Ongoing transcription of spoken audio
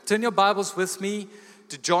Turn your Bibles with me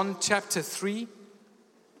to John chapter 3.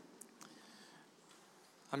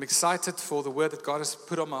 I'm excited for the word that God has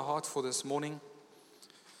put on my heart for this morning.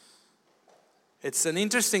 It's an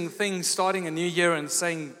interesting thing starting a new year and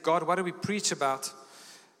saying, God, what do we preach about?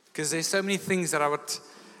 Because there's so many things that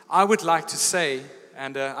I would like to say,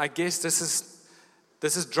 and I guess this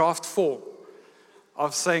is draft 4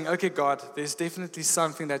 of saying, okay, God, there's definitely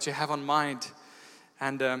something that you have on mind,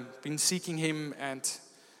 and been seeking Him and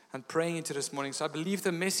praying into this morning. So I believe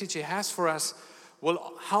the message He has for us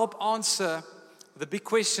will help answer the big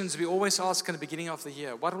questions we always ask in the beginning of the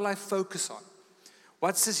year. What will I focus on?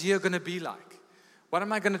 What's this year going to be like? What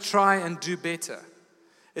am I going to try and do better?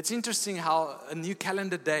 It's interesting how a new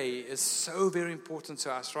calendar day is so very important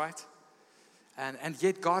to us, right? And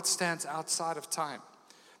yet God stands outside of time.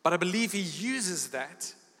 But I believe He uses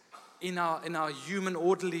that in our human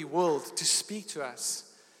orderly world to speak to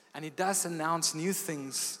us. And He does announce new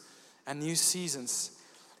things and new seasons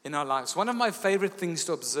in our lives. One of my favorite things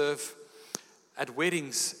to observe at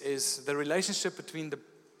weddings is the relationship between the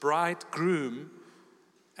bridegroom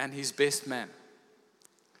and his best man.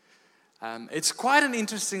 It's quite an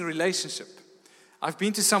interesting relationship. I've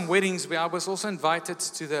been to some weddings where I was also invited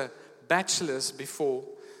to the bachelors before,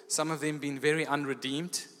 some of them being very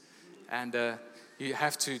unredeemed, and you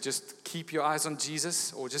have to just keep your eyes on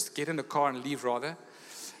Jesus, or just get in the car and leave rather.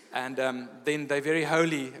 And then they're very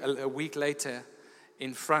holy a week later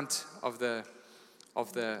in front of the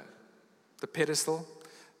pedestal.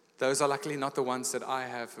 Those are luckily not the ones that I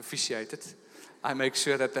have officiated. I make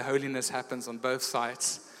sure that the holiness happens on both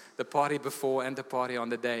sides, the party before and the party on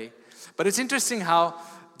the day. But it's interesting how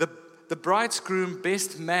the bridegroom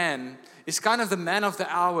best man is kind of the man of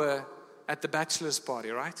the hour at the bachelor's party,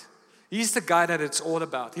 right? He's the guy that it's all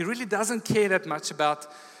about. He really doesn't care that much about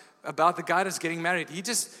the guy that's getting married. He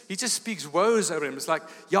just speaks woes over him. It's like,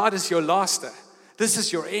 yeah, this is your last. This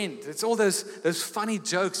is your end. It's all those funny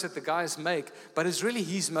jokes that the guys make, but it's really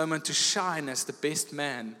his moment to shine as the best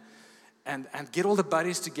man and get all the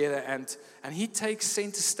buddies together, and he takes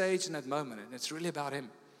center stage in that moment, and it's really about him.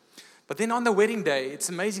 But then on the wedding day, it's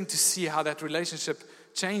amazing to see how that relationship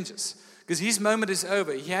changes, because his moment is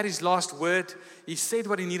over. He had his last word. He said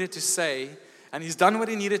what he needed to say, and he's done what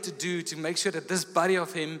he needed to do to make sure that this buddy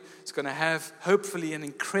of him is going to have, hopefully, an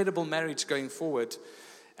incredible marriage going forward.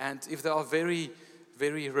 And if they are very,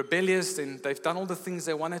 very rebellious, then they've done all the things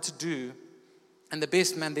they wanted to do. And the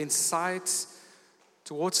best man then sides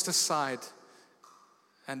towards the side,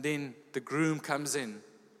 and then the groom comes in.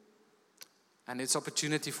 And it's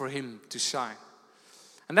opportunity for him to shine.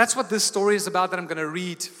 And that's what this story is about that I'm going to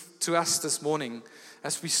read to us this morning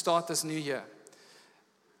as we start this new year.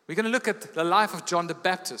 We're going to look at the life of John the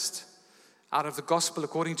Baptist out of the Gospel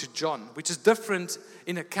according to John, which is different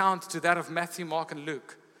in account to that of Matthew, Mark, and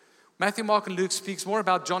Luke. Matthew, Mark, and Luke speaks more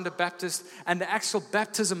about John the Baptist and the actual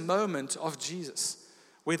baptism moment of Jesus,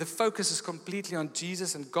 where the focus is completely on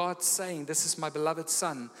Jesus and God saying, this is my beloved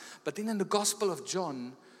Son. But then in the Gospel of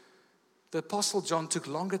John, the Apostle John took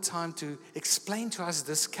longer time to explain to us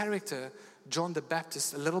this character, John the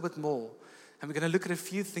Baptist, a little bit more. And we're going to look at a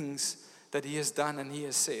few things that he has done and he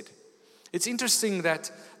has said. It's interesting that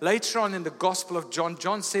later on in the Gospel of John,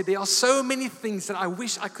 John said, there are so many things that I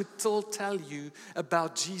wish I could still tell you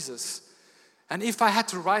about Jesus. And if I had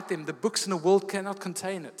to write them, the books in the world cannot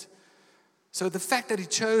contain it. So the fact that he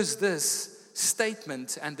chose this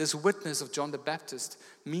statement and this witness of John the Baptist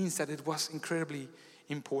means that it was incredibly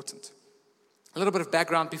important. A little bit of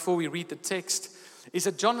background before we read the text is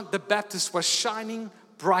that John the Baptist was shining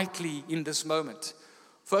brightly in this moment.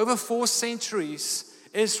 For over 4 centuries,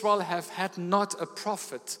 Israel have had not a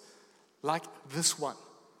prophet like this one.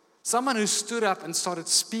 Someone who stood up and started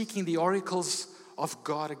speaking the oracles of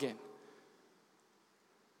God again.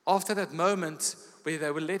 After that moment where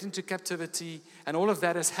they were led into captivity and all of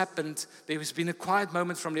that has happened, there has been a quiet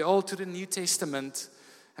moment from the Old to the New Testament,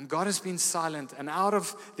 and God has been silent, and out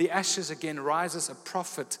of the ashes again rises a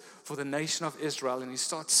prophet for the nation of Israel, and he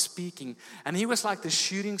starts speaking. And he was like the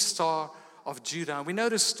shooting star of Judah. And we know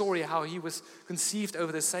the story how he was conceived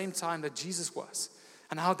over the same time that Jesus was,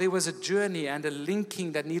 and how there was a journey and a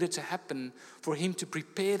linking that needed to happen for him to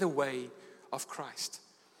prepare the way of Christ.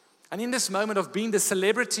 And in this moment of being the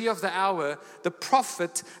celebrity of the hour, the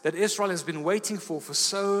prophet that Israel has been waiting for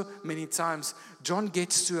so many times, John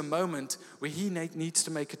gets to a moment where he needs to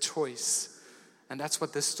make a choice. And that's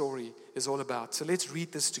what this story is all about. So let's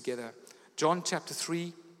read this together. John chapter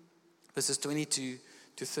 3, verses 22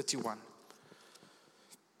 to 31.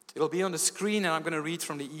 It'll be on the screen, and I'm going to read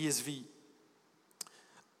from the ESV.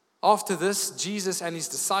 After this, Jesus and his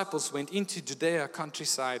disciples went into Judea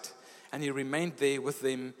countryside, and he remained there with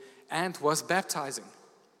them and was baptizing.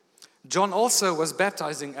 John also was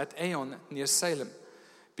baptizing at Aenon near Salem,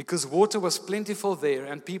 because water was plentiful there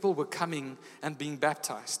and people were coming and being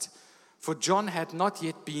baptized, for John had not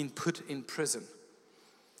yet been put in prison.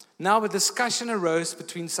 Now a discussion arose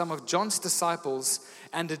between some of John's disciples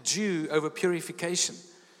and a Jew over purification.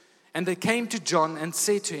 And they came to John and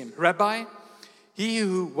said to him, Rabbi, he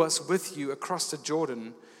who was with you across the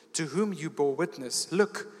Jordan, to whom you bore witness,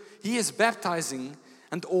 look, he is baptizing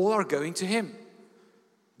and all are going to him.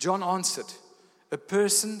 John answered, a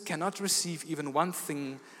person cannot receive even one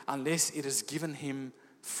thing unless it is given him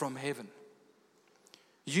from heaven.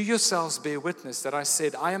 You yourselves bear witness that I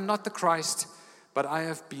said, I am not the Christ, but I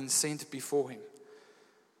have been sent before him.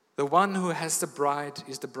 The one who has the bride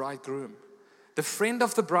is the bridegroom. The friend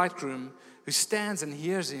of the bridegroom who stands and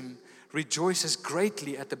hears him rejoices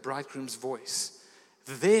greatly at the bridegroom's voice.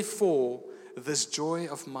 Therefore, this joy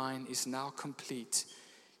of mine is now complete.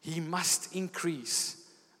 He must increase,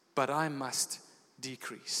 but I must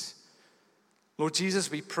decrease. Lord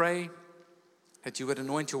Jesus, we pray that you would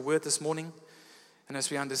anoint your word this morning. And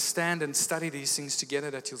as we understand and study these things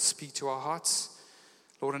together, that you'll speak to our hearts.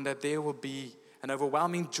 Lord, and that there will be an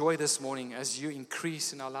overwhelming joy this morning as you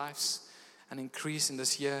increase in our lives and increase in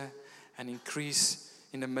this year and increase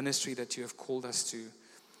in the ministry that you have called us to.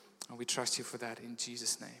 And we trust you for that in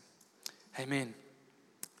Jesus' name. Amen.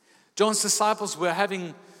 John's disciples were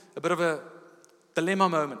having a bit of a dilemma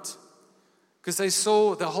moment because they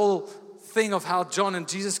saw the whole thing of how John and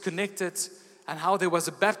Jesus connected and how there was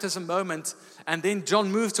a baptism moment, and then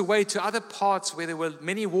John moved away to other parts where there were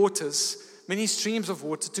many waters, many streams of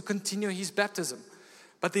water to continue his baptism.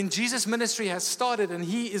 But then Jesus' ministry has started and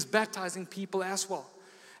he is baptizing people as well.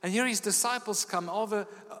 And here his disciples come over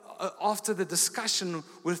after the discussion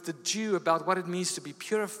with the Jew about what it means to be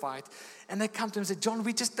purified. And they come to him and say, John,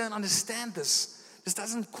 we just don't understand this. This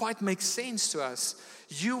doesn't quite make sense to us.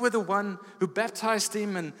 You were the one who baptized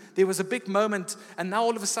him and there was a big moment and now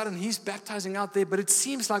all of a sudden he's baptizing out there, but it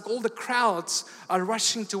seems like all the crowds are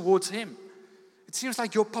rushing towards him. It seems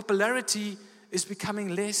like your popularity is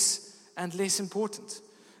becoming less and less important.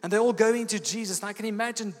 And they're all going to Jesus. And I can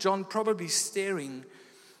imagine John probably staring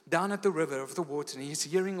down at the river of the water, and he's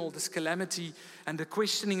hearing all this calamity and the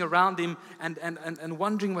questioning around him and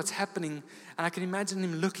wondering what's happening. And I can imagine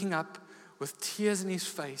him looking up with tears in his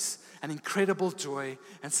face and incredible joy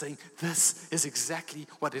and saying, this is exactly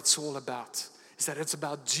what it's all about. Is that it's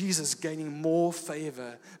about Jesus gaining more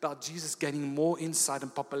favor, about Jesus gaining more insight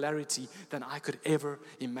and popularity than I could ever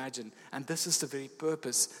imagine. And this is the very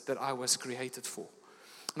purpose that I was created for.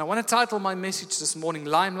 And I want to title my message this morning,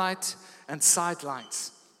 Limelight and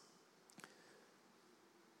Sidelines.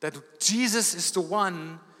 That Jesus is the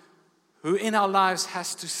one who in our lives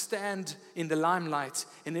has to stand in the limelight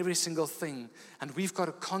in every single thing. And we've got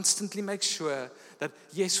to constantly make sure that,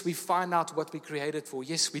 yes, we find out what we created for.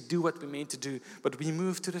 Yes, we do what we're meant to do. But we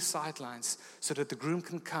move to the sidelines so that the groom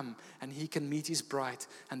can come and he can meet his bride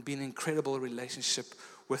and be in an incredible relationship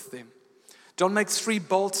with them. John makes 3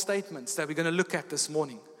 bold statements that we're going to look at this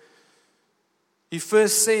morning. He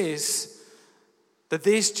first says that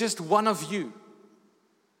there's just one of you.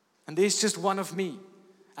 And there's just one of me.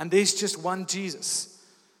 And there's just one Jesus.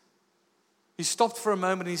 He stopped for a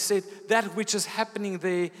moment and he said, that which is happening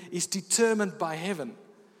there is determined by heaven.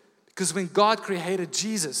 Because when God created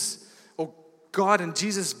Jesus, or God and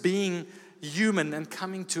Jesus being human and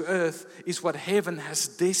coming to earth, is what heaven has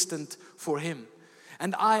destined for him.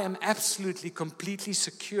 And I am absolutely, completely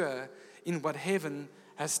secure in what heaven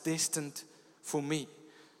has destined for me.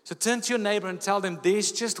 So turn to your neighbor and tell them,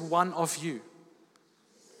 there's just one of you.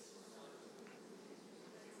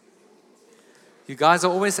 You guys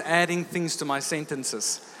are always adding things to my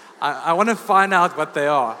sentences. I want to find out what they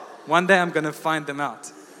are. One day I'm going to find them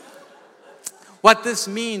out. What this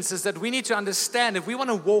means is that we need to understand, if we want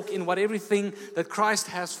to walk in everything that Christ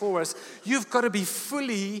has for us, you've got to be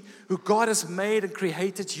fully who God has made and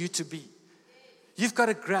created you to be. You've got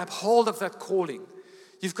to grab hold of that calling.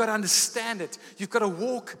 You've got to understand it. You've got to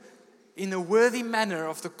walk in a worthy manner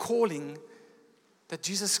of the calling that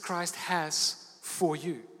Jesus Christ has for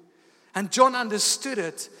you. And John understood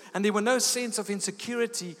it, and there were no sense of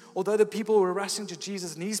insecurity, although the people were rushing to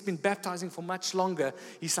Jesus, and he's been baptizing for much longer.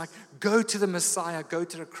 He's like, go to the Messiah, go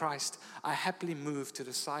to the Christ. I happily moved to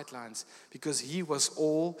the sidelines because he was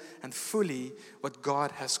all and fully what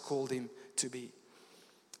God has called him to be.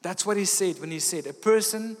 That's what he said when he said, a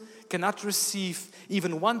person cannot receive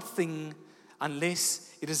even one thing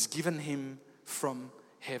unless it is given him from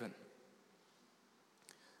heaven.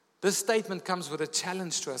 This statement comes with a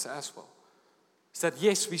challenge to us as well. Is that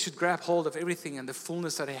yes, we should grab hold of everything and the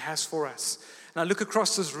fullness that He has for us. And I look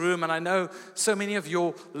across this room and I know so many of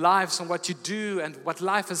your lives and what you do and what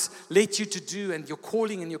life has led you to do and your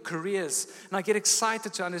calling and your careers. And I get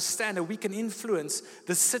excited to understand that we can influence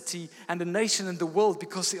the city and the nation and the world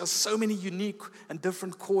because there are so many unique and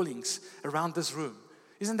different callings around this room.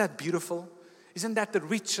 Isn't that beautiful? Isn't that the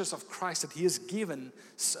riches of Christ, that He has given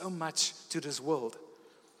so much to this world?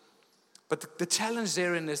 But the challenge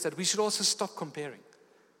therein is that we should also stop comparing.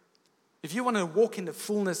 If you want to walk in the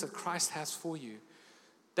fullness that Christ has for you,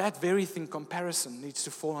 that very thing, comparison, needs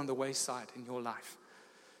to fall on the wayside in your life.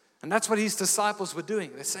 And that's what His disciples were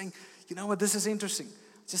doing. They're saying, you know what, this is interesting.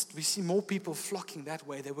 We see more people flocking that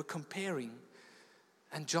way. They were comparing.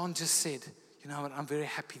 And John just said, you know what, I'm very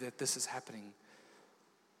happy that this is happening.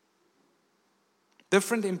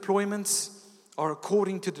 Different employments are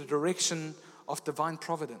according to the direction of divine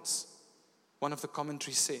providence. One of the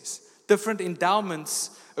commentaries says. Different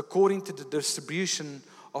endowments according to the distribution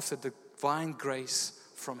of the divine grace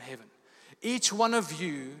from heaven. Each one of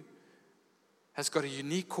you has got a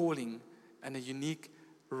unique calling and a unique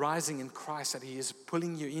rising in Christ that He is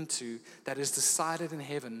pulling you into, that is decided in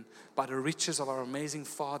heaven by the riches of our amazing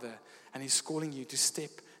Father, and He's calling you to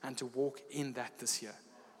step and to walk in that this year.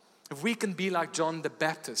 If we can be like John the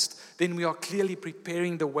Baptist, then we are clearly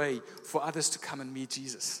preparing the way for others to come and meet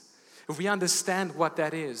Jesus. If we understand what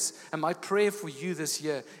that is, and my prayer for you this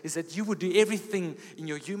year is that you would do everything in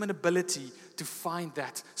your human ability to find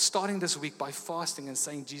that, starting this week by fasting and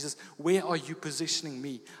saying, Jesus, where are you positioning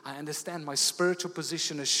me? I understand my spiritual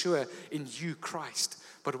position is sure in you, Christ,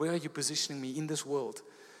 but where are you positioning me in this world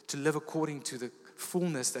to live according to the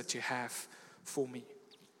fullness that you have for me?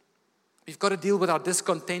 We've got to deal with our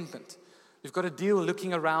discontentment. We've got to deal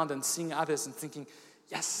looking around and seeing others and thinking,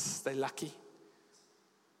 yes, they're lucky.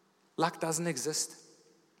 Luck doesn't exist.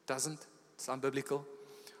 Doesn't. It's unbiblical.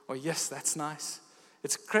 Or yes, that's nice.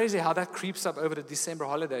 It's crazy how that creeps up over the December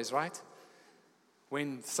holidays, right?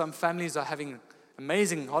 When some families are having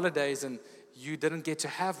amazing holidays and you didn't get to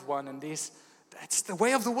have one, and that's the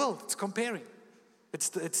way of the world. It's comparing.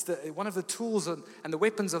 It's one of the tools and the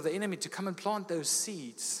weapons of the enemy to come and plant those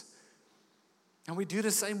seeds. And we do the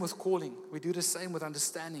same with calling. We do the same with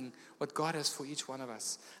understanding what God has for each one of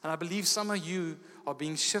us. And I believe some of you are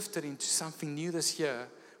being shifted into something new this year,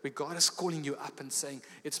 where God is calling you up and saying,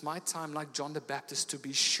 it's my time, like John the Baptist, to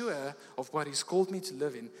be sure of what He's called me to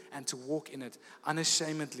live in and to walk in it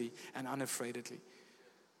unashamedly and unafraidly.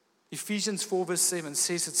 Ephesians 4 verse 7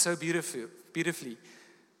 says it so beautifully.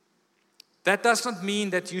 That does not mean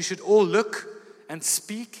that you should all look and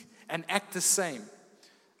speak and act the same.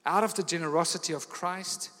 Out of the generosity of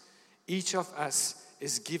Christ, each of us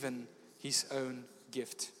is given his own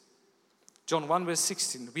gift. John 1 verse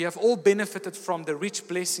 16, we have all benefited from the rich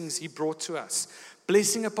blessings He brought to us.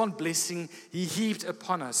 Blessing upon blessing He heaped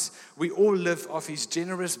upon us. We all live off His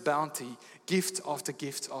generous bounty, gift after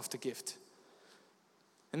gift after gift.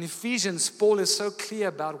 In Ephesians, Paul is so clear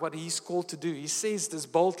about what he's called to do. He says this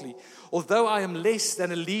boldly, although I am less than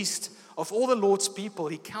the least of all the Lord's people,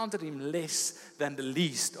 He counted him less than the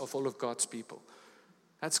least of all of God's people.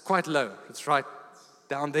 That's quite low. It's right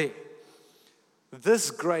down there.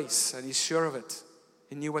 This grace, and he's sure of it,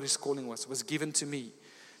 he knew what his calling was given to me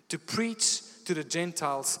to preach to the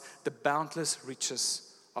Gentiles the boundless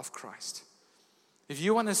riches of Christ. If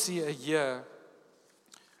you want to see a year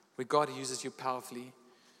where God uses you powerfully,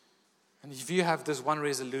 and if you have this one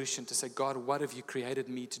resolution to say, God, what have you created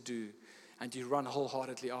me to do? And you run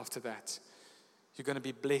wholeheartedly after that, you're going to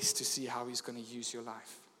be blessed to see how He's going to use your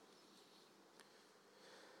life.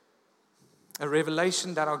 A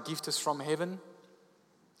revelation that our gift is from heaven,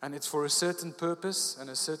 and it's for a certain purpose and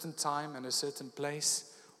a certain time and a certain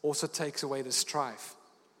place, also takes away the strife.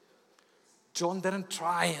 John didn't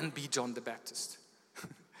try and be John the Baptist.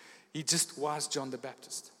 He just was John the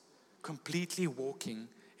Baptist, completely walking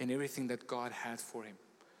in everything that God had for him.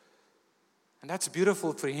 And that's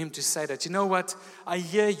beautiful for him to say that, you know what, I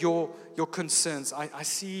hear your concerns. I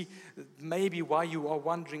see maybe why you are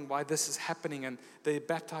wondering why this is happening, and they're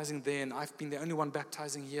baptizing there and I've been the only one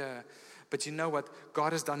baptizing here. But you know what,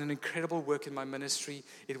 God has done an incredible work in my ministry.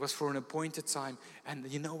 It was for an appointed time. And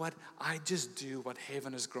you know what, I just do what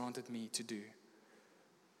heaven has granted me to do.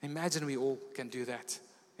 Imagine we all can do that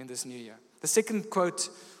in this new year. The second quote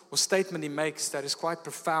or statement he makes that is quite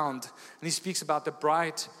profound, and he speaks about the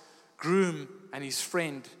bridegroom and his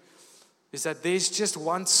friend, is that there's just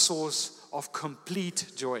one source of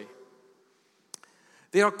complete joy.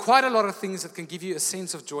 There are quite a lot of things that can give you a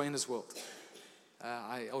sense of joy in this world.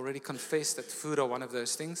 I already confessed that food are one of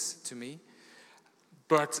those things to me.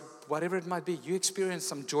 But whatever it might be, you experience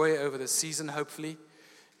some joy over the season, hopefully.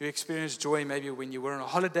 You experience joy maybe when you were on a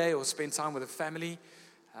holiday or spent time with a family.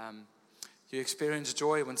 You experience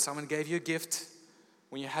joy when someone gave you a gift,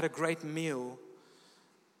 when you had a great meal.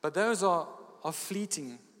 But those are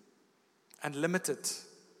fleeting and limited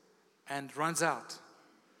and runs out.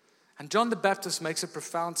 And John the Baptist makes a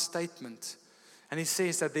profound statement. And he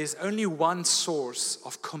says that there's only one source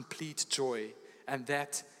of complete joy, and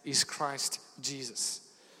that is Christ Jesus.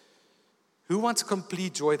 Who wants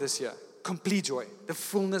complete joy this year? Complete joy, the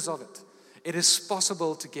fullness of it. It is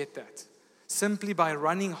possible to get that simply by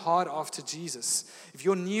running hard after Jesus. If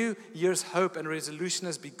your New Year's hope and resolution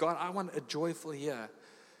has been, God, I want a joyful year,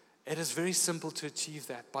 it is very simple to achieve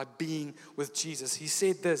that by being with Jesus. He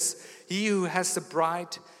said this, he who has the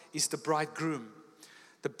bride is the bridegroom.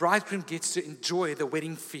 The bridegroom gets to enjoy the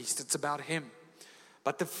wedding feast. It's about him.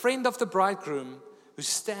 But the friend of the bridegroom who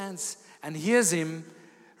stands and hears him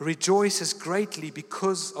rejoices greatly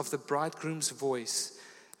because of the bridegroom's voice.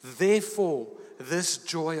 Therefore, this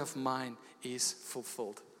joy of mine is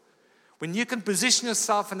fulfilled. When you can position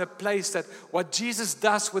yourself in a place that what Jesus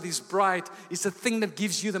does with his bride is the thing that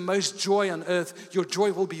gives you the most joy on earth, your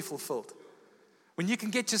joy will be fulfilled. When you can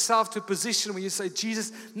get yourself to a position where you say,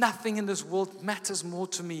 Jesus, nothing in this world matters more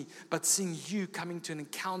to me but seeing you coming to an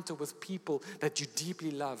encounter with people that you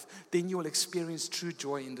deeply love, then you will experience true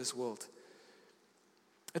joy in this world.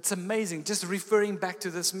 It's amazing, just referring back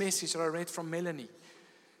to this message that I read from Melanie.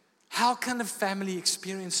 How can a family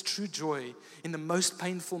experience true joy in the most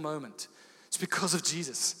painful moment? It's because of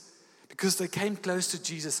Jesus. Because they came close to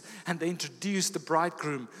Jesus and they introduced the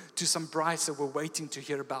bridegroom to some brides that were waiting to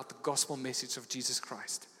hear about the gospel message of Jesus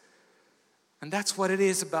Christ. And that's what it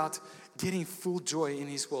is about getting full joy in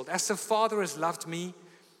his world. As the Father has loved me,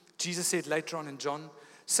 Jesus said later on in John,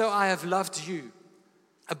 so I have loved you.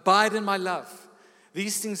 Abide in my love.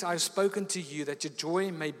 These things I have spoken to you, that your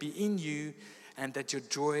joy may be in you and that your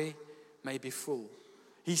joy may be full.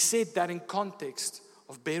 He said that in context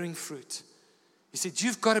of bearing fruit. He said,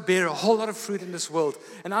 you've got to bear a whole lot of fruit in this world.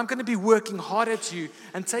 And I'm going to be working hard at you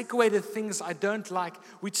and take away the things I don't like,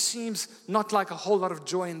 which seems not like a whole lot of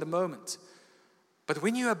joy in the moment. But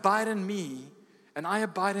when you abide in me and I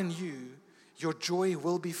abide in you, your joy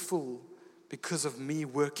will be full because of me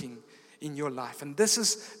working in your life. And this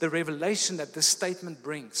is the revelation that this statement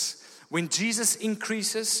brings. When Jesus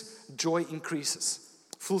increases, joy increases.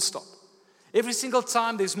 Full stop. Every single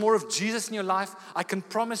time there's more of Jesus in your life, I can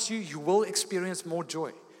promise you, you will experience more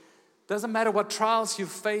joy. Doesn't matter what trials you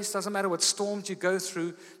face, doesn't matter what storms you go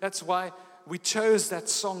through. That's why we chose that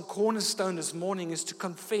song, Cornerstone, this morning, is to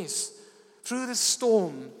confess through the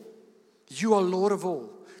storm, you are Lord of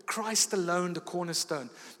all. Christ alone, the cornerstone.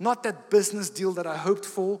 Not that business deal that I hoped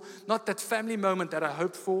for, not that family moment that I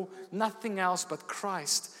hoped for, nothing else but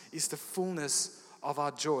Christ is the fullness of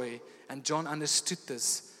our joy. And John understood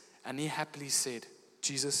this. And he happily said,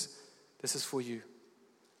 Jesus, this is for you.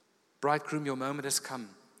 Bridegroom, your moment has come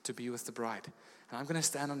to be with the bride. And I'm going to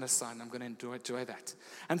stand on the side and I'm going to enjoy that.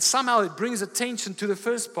 And somehow it brings attention to the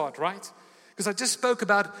first part, right? Because I just spoke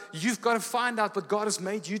about you've got to find out what God has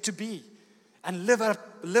made you to be and live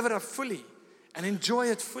it up fully and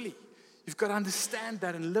enjoy it fully. You've got to understand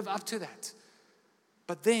that and live up to that.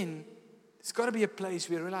 But then it's got to be a place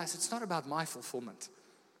where you realize it's not about my fulfillment.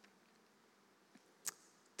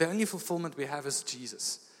 The only fulfillment we have is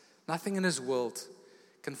Jesus. Nothing in this world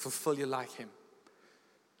can fulfill you like him.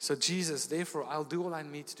 So Jesus, therefore, I'll do all I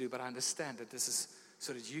need to do, but I understand that this is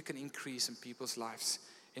so that you can increase in people's lives,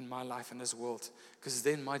 in my life, in this world. Because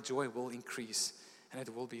then my joy will increase and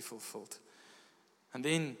it will be fulfilled. And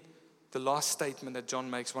then the last statement that John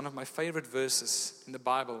makes, one of my favorite verses in the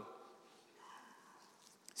Bible,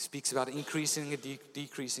 speaks about increasing and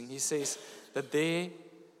decreasing. He says that there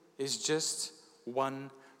is just one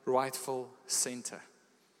rightful center.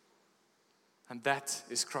 And that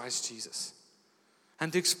is Christ Jesus.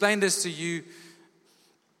 And to explain this to you,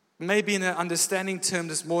 maybe in an understanding term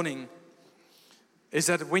this morning, is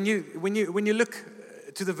that when you look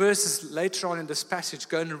to the verses later on in this passage,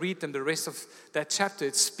 go and read them, the rest of that chapter,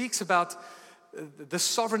 it speaks about the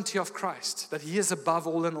sovereignty of Christ, that he is above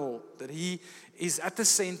all and all, that he is at the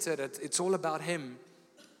center, that it's all about him.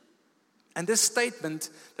 And this statement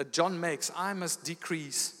that John makes, I must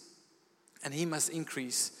decrease and he must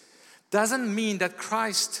increase, doesn't mean that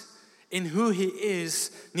Christ, in who he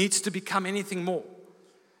is, needs to become anything more.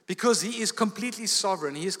 Because he is completely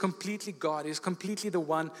sovereign, he is completely God, he is completely the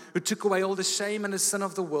one who took away all the shame and the sin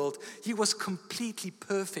of the world. He was completely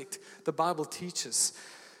perfect, the Bible teaches.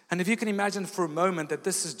 And if you can imagine for a moment that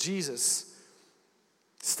this is Jesus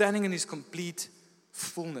standing in his complete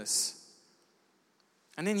fullness,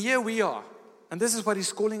 And then here we are. And this is what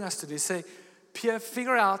he's calling us to do. Say, Pierre,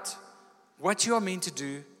 figure out what you are meant to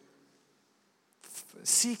do.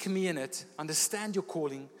 Seek me in it. Understand your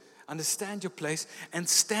calling. Understand your place. And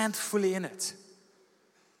stand fully in it.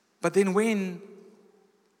 But then when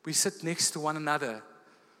we sit next to one another,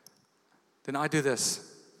 then I do this.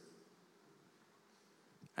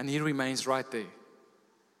 And he remains right there.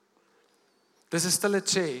 This is still a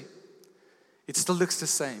chair. It still looks the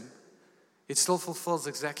same. It still fulfills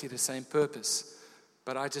exactly the same purpose.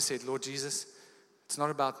 But I just said, Lord Jesus, it's not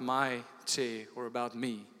about my chair or about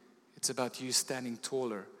me. It's about you standing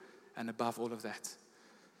taller and above all of that.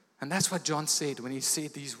 And that's what John said when he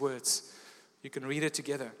said these words. You can read it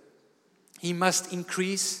together. He must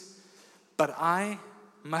increase, but I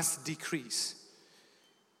must decrease.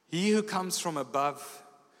 He who comes from above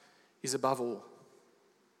is above all.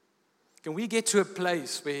 Can we get to a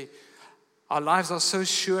place where our lives are so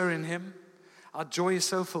sure in Him, our joy is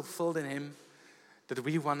so fulfilled in Him, that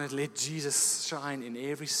we want to let Jesus shine in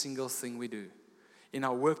every single thing we do? In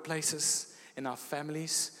our workplaces, in our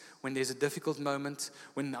families, when there's a difficult moment,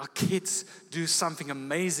 when our kids do something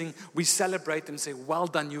amazing, we celebrate them and say, well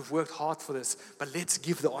done, you've worked hard for this, but let's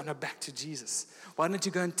give the honor back to Jesus. Why don't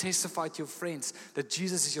you go and testify to your friends that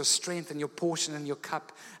Jesus is your strength and your portion and your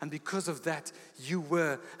cup, and because of that, you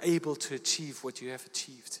were able to achieve what you have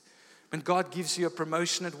achieved. When God gives you a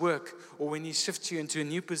promotion at work, or when He shifts you into a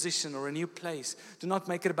new position or a new place, do not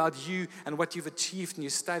make it about you and what you've achieved in your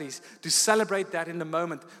studies. Do celebrate that in the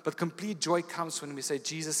moment, but complete joy comes when we say,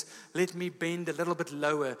 Jesus, let me bend a little bit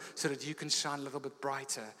lower so that you can shine a little bit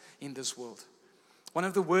brighter in this world. One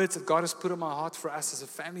of the words that God has put on my heart for us as a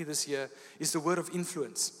family this year is the word of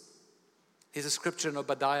influence. There's a scripture in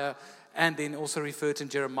Obadiah and then also referred to in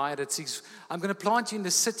Jeremiah that says, I'm going to plant you in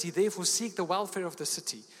the city, therefore seek the welfare of the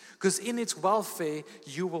city. Because in its welfare,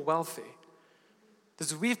 you will welfare.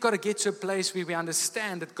 So we've got to get to a place where we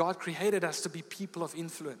understand that God created us to be people of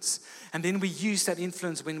influence. And then we use that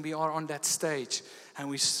influence when we are on that stage.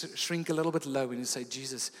 And we shrink a little bit low and we say,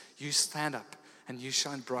 Jesus, you stand up and you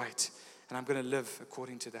shine bright. And I'm going to live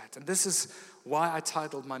according to that. And this is why I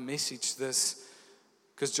titled my message this.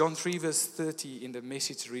 Because John 3 verse 30 in the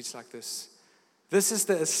message reads like this. This is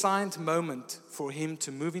the assigned moment for Him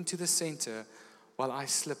to move into the center while I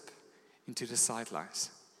slip into the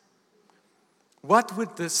sidelines. What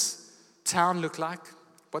would this town look like?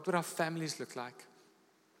 What would our families look like?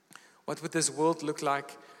 What would this world look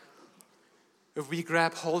like if we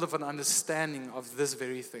grab hold of an understanding of this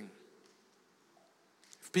very thing?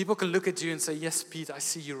 If people can look at you and say, yes, Pete, I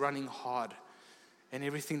see you running hard in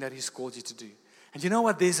everything that He's called you to do. And you know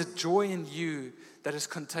what? There's a joy in you that is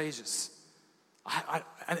contagious.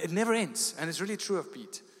 And it never ends. And it's really true of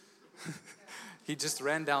Pete. He just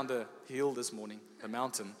ran down the hill this morning, the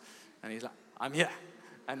mountain, and he's like, I'm here.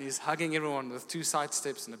 And he's hugging everyone with 2 side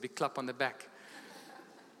steps and a big clap on the back.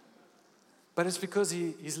 But it's because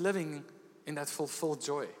he's living in that fulfilled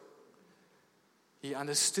joy. He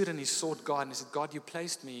understood and he sought God and he said, God, you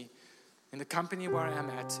placed me in the company where I am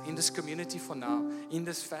at, in this community for now, in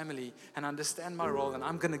this family, and understand my role, and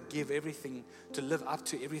I'm going to give everything to live up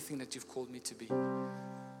to everything that you've called me to be.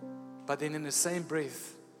 But then in the same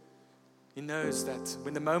breath, he knows that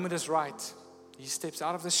when the moment is right, he steps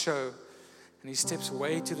out of the show and he steps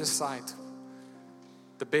way to the side,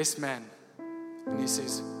 the best man, and he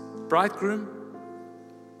says, bridegroom,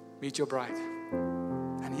 meet your bride.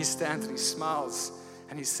 And he stands and he smiles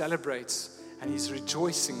and he celebrates and he's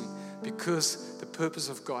rejoicing because the purpose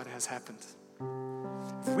of God has happened.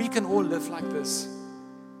 If we can all live like this,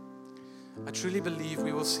 I truly believe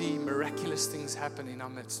we will see miraculous things happen in our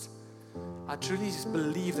midst. I truly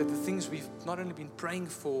believe that the things we've not only been praying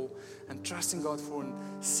for and trusting God for and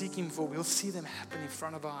seeking for, we'll see them happen in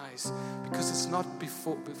front of our eyes. Because it's not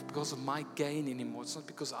because of my gain anymore. It's not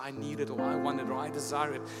because I need it or I want it or I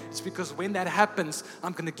desire it. It's because when that happens,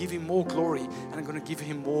 I'm going to give Him more glory and I'm going to give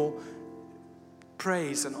Him more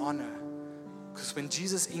praise and honor. Because when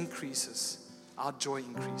Jesus increases, our joy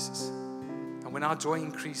increases. And when our joy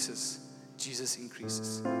increases, Jesus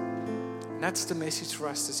increases. And that's the message for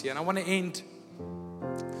us this year. And I want to end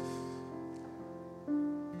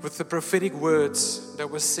with the prophetic words that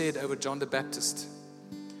were said over John the Baptist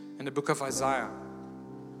in the book of Isaiah.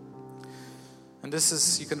 And this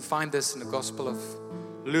is, you can find this in the Gospel of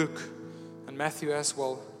Luke and Matthew as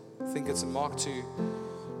well. I think it's in Mark too.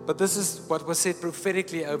 But this is what was said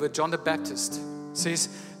prophetically over John the Baptist. It says,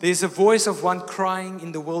 there's a voice of one crying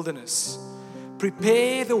in the wilderness,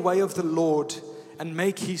 prepare the way of the Lord and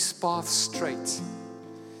make His path straight.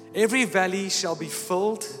 Every valley shall be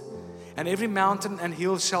filled, and every mountain and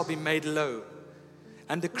hill shall be made low.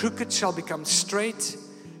 And the crooked shall become straight,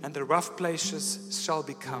 and the rough places shall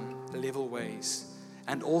become level ways.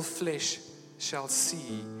 And all flesh shall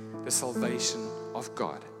see the salvation of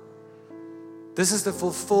God. This is the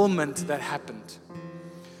fulfillment that happened.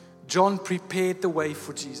 John prepared the way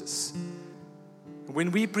for Jesus.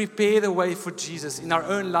 When we prepare the way for Jesus in our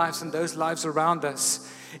own lives and those lives around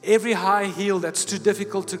us, every high hill that's too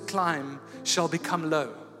difficult to climb shall become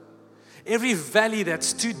low. Every valley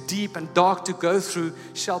that's too deep and dark to go through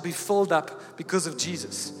shall be filled up because of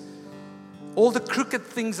Jesus. All the crooked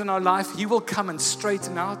things in our life, He will come and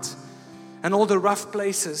straighten out. And all the rough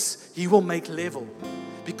places, He will make level.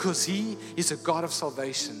 Because He is a God of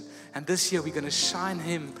salvation. And this year we're going to shine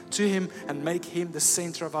to Him and make Him the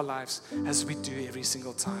center of our lives as we do every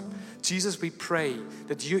single time. Jesus, we pray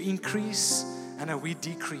that You increase and that we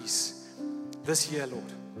decrease this year,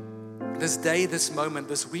 Lord. This day, this moment,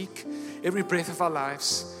 this week, every breath of our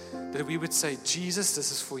lives, that we would say, Jesus,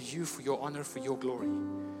 this is for You, for Your honor, for Your glory.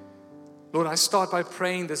 Lord, I start by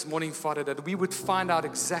praying this morning, Father, that we would find out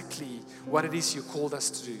exactly what it is You called us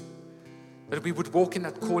to do. That we would walk in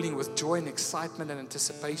that calling with joy and excitement and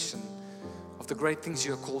anticipation of the great things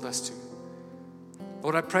You have called us to.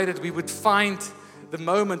 Lord, I pray that we would find the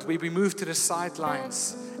moment where we move to the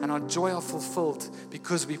sidelines and our joy are fulfilled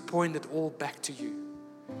because we point it all back to You.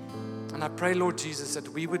 And I pray, Lord Jesus, that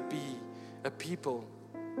we would be a people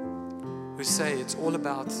who say it's all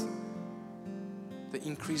about the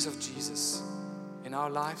increase of Jesus in our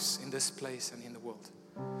lives, in this place, and in the world.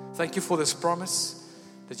 Thank You for this promise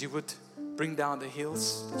that You would bring down the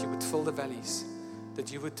hills, that You would fill the valleys,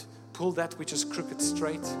 that You would pull that which is crooked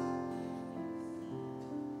straight,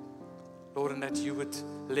 Lord, and that You would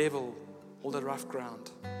level all the rough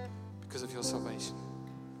ground because of Your salvation.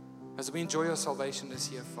 As we enjoy Your salvation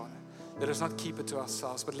this year, Father, let us not keep it to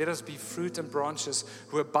ourselves, but let us be fruit and branches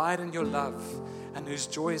who abide in Your love and whose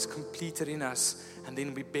joy is completed in us, and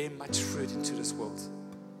then we bear much fruit into this world.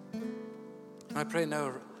 And I pray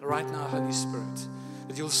now, right now, Holy Spirit,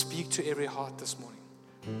 that You'll speak to every heart this morning.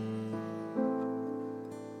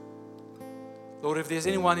 Lord, if there's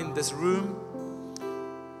anyone in this room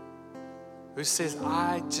who says,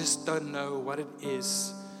 I just don't know what it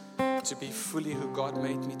is to be fully who God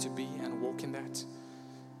made me to be and walk in that,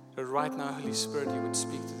 right now, Holy Spirit, You would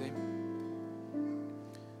speak to them.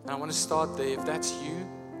 And I want to start there. If that's you,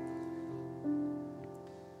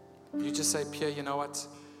 you just say, Pierre, you know what?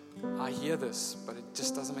 I hear this, but it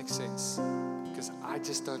just doesn't make sense because I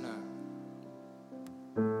just don't know.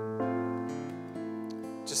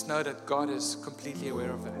 Just know that God is completely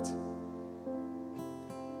aware of that.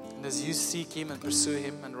 And as you seek Him and pursue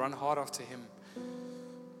Him and run hard after Him,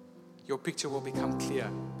 your picture will become clear.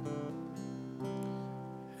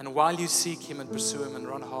 And while you seek Him and pursue Him and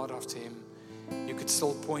run hard after Him, you could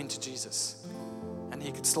still point to Jesus. And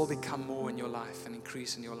He could still become more in your life and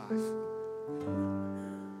increase in your life.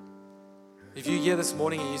 If you're here this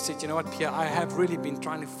morning and you said, you know what, Pierre, I have really been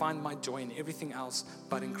trying to find my joy in everything else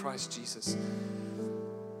but in Christ Jesus.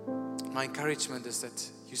 My encouragement is that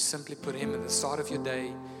you simply put Him at the start of your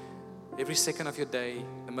day, every second of your day,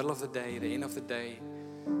 the middle of the day, the end of the day,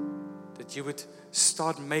 that you would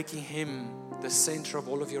start making Him the center of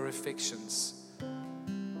all of your affections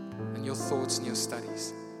and your thoughts and your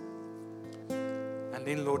studies. And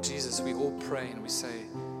then, Lord Jesus, we all pray and we say,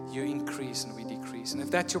 You increase and we decrease. And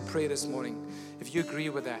if that's your prayer this morning, if you agree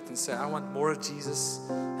with that and say, I want more of Jesus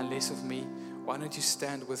and less of me, why don't you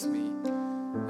stand with me